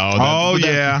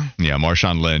 Yeah. Yeah,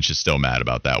 Marshawn Lynch is still mad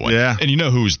about that one. Yeah. And you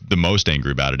know who's the most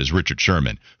angry about it is Richard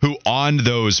Sherman, who on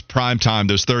those primetime,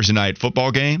 those Thursday night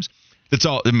football games, that's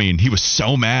all. I mean, he was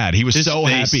so mad. He was His so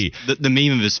face, happy. The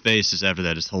meme of his face is after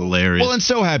that is hilarious. Well, and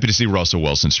so happy to see Russell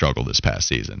Wilson struggle this past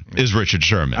season is Richard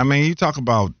Sherman. I mean, you talk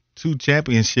about 2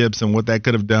 championships and what that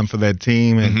could have done for that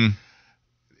team. And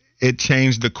it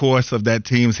changed the course of that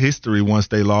team's history once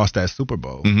they lost that Super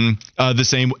Bowl. The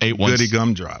same 8-1. Goody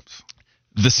gumdrops.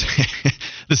 The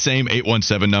same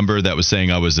 817 number that was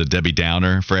saying I was a Debbie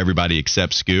Downer for everybody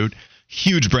except Scoot.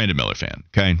 Huge Brandon Miller fan,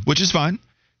 okay, which is fine.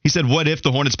 He said, what if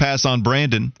the Hornets pass on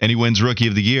Brandon and he wins Rookie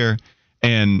of the Year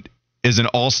and is an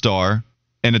all-star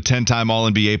and a 10-time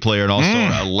All-NBA player and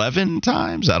All-Star 11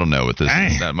 times? I don't know what this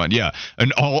is that much. Yeah,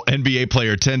 an All-NBA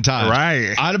player 10 times.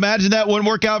 Right. I'd imagine that wouldn't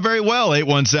work out very well,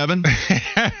 817.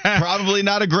 Probably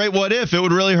not a great what if. It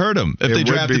would really hurt him if they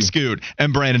drafted Scoot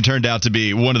and Brandon turned out to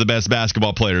be one of the best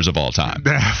basketball players of all time.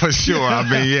 For sure. I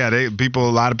mean, yeah, a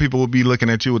lot of people would be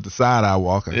looking at you with the side eye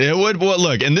walking. It would. Well,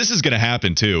 look, and this is going to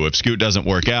happen too. If Scoot doesn't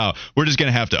work out, we're just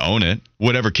going to have to own it.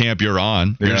 Whatever camp you're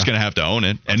on, you're just going to have to own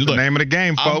it. And That's look, the name of the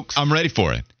game, folks. I'm ready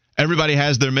for it. Everybody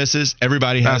has their misses.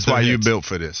 Everybody has their That's why hits. you built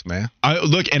for this, man.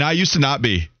 And I used to not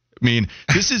be. I mean,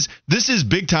 this is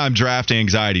big time draft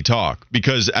anxiety talk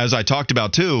because as I talked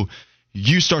about too,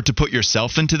 you start to put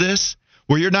yourself into this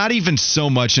where you're not even so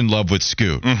much in love with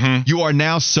Scoot. You are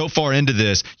now so far into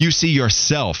this, you see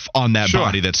yourself on that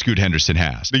body that Scoot Henderson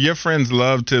has. Do your friends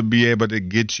love to be able to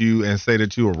get you and say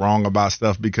that you were wrong about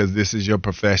stuff because this is your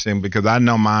profession? Because I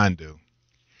know mine do.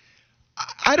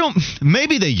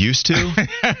 Maybe they used to.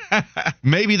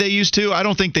 Maybe they used to. I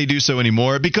don't think they do so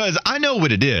anymore because I know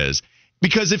what it is.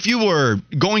 Because if you were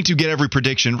going to get every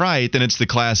prediction right, then it's the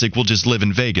classic, we'll just live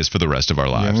in Vegas for the rest of our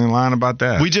lives. You ain't lying about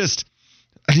that. We just,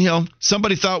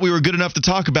 somebody thought we were good enough to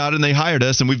talk about it and they hired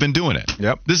us and we've been doing it.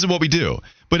 Yep. This is what we do.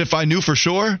 But if I knew for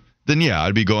sure, then yeah,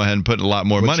 I'd be going ahead and putting a lot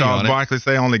more money on it. Charles Barkley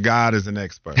say only God is an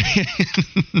expert.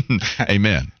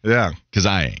 Amen. Yeah. Because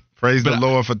I ain't. Praise the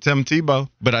Lord for Tim Tebow.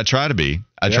 But I try to be.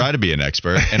 I try to be an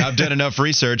expert, and I've done enough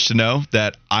research to know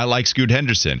that I like Scoot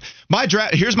Henderson.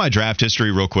 Here's my draft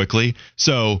history real quickly.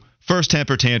 So first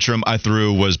temper tantrum I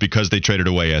threw was because they traded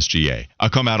away SGA.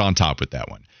 I'll come out on top with that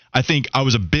one. I think I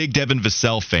was a big Devin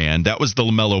Vassell fan. That was the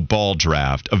LaMelo Ball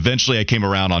draft. Eventually, I came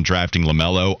around on drafting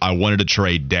LaMelo. I wanted to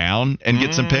trade down and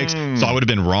get some picks, so I would have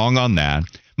been wrong on that.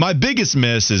 My biggest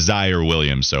miss is Zaire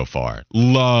Williams so far.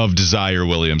 Loved Zaire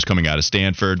Williams coming out of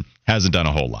Stanford. Hasn't done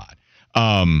a whole lot.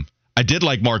 I did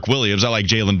like Mark Williams. I like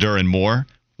Jalen Duren more.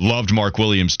 Loved Mark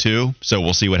Williams too, so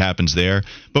we'll see what happens there.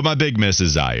 But my big miss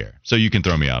is Zaire, so you can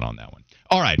throw me out on that one.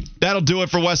 All right, that'll do it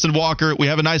for Weston Walker. We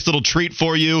have a nice little treat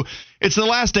for you. It's the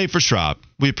last day for Schropp.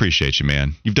 We appreciate you,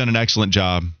 man. You've done an excellent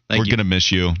job. We're going to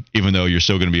miss you, even though you're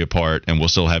still going to be a part, and we'll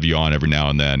still have you on every now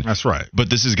and then. That's right. But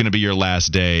this is going to be your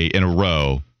last day in a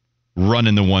row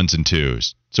running the ones and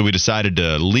twos. So we decided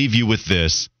to leave you with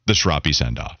this, the Schroppy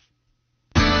send-off.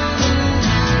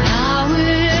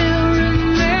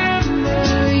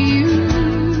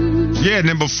 Yeah, and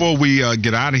then before we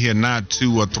get out of here, not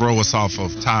to throw us off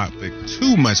of topic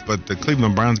too much, but the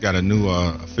Cleveland Browns got a new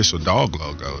official dog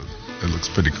logo. It looks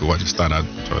pretty cool. I just thought I'd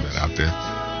throw that out there.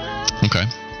 Okay.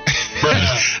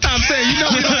 I'm saying,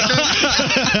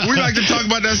 we like to talk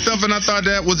about that stuff, and I thought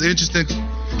that was interesting.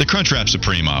 The Crunchwrap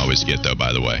Supreme I always get, though,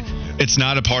 by the way. It's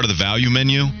not a part of the value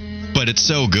menu, but it's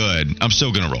so good. I'm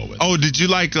still going to roll with it. Oh, did you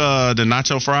like the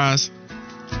nacho fries?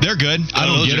 They're good. I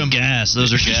don't get them.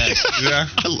 Those are gas. Yeah.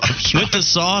 I love Schropp. With the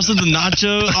sauce and the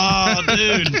nacho. Oh,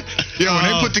 dude. Yeah, when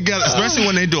they put together, especially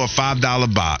when they do a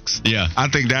 $5 box. Yeah. I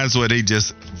think that's where they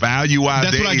just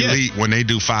value-wise, they're elite when they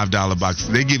do $5 boxes.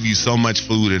 They give you so much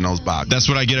food in those boxes. That's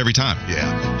what I get every time.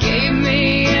 Yeah. Gave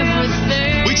me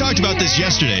everything. We talked about this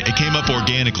yesterday. It came up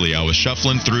organically. I was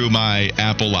shuffling through my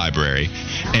Apple library,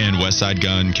 and Westside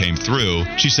Gun came through.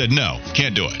 She said, no,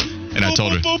 can't do it. And I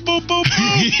told her.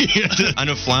 I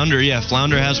know Flounder. Yeah,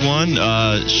 Flounder has one.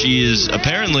 She is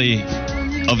apparently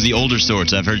of the older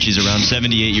sorts. I've heard she's around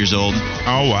 78 years old.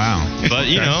 Oh, wow. But,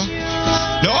 you know.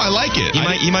 No, I like it.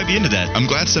 You might be into that. I'm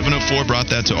glad 704 brought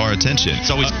that to our attention. It's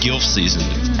always GILF season.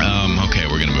 Okay,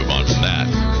 we're going to move on from that.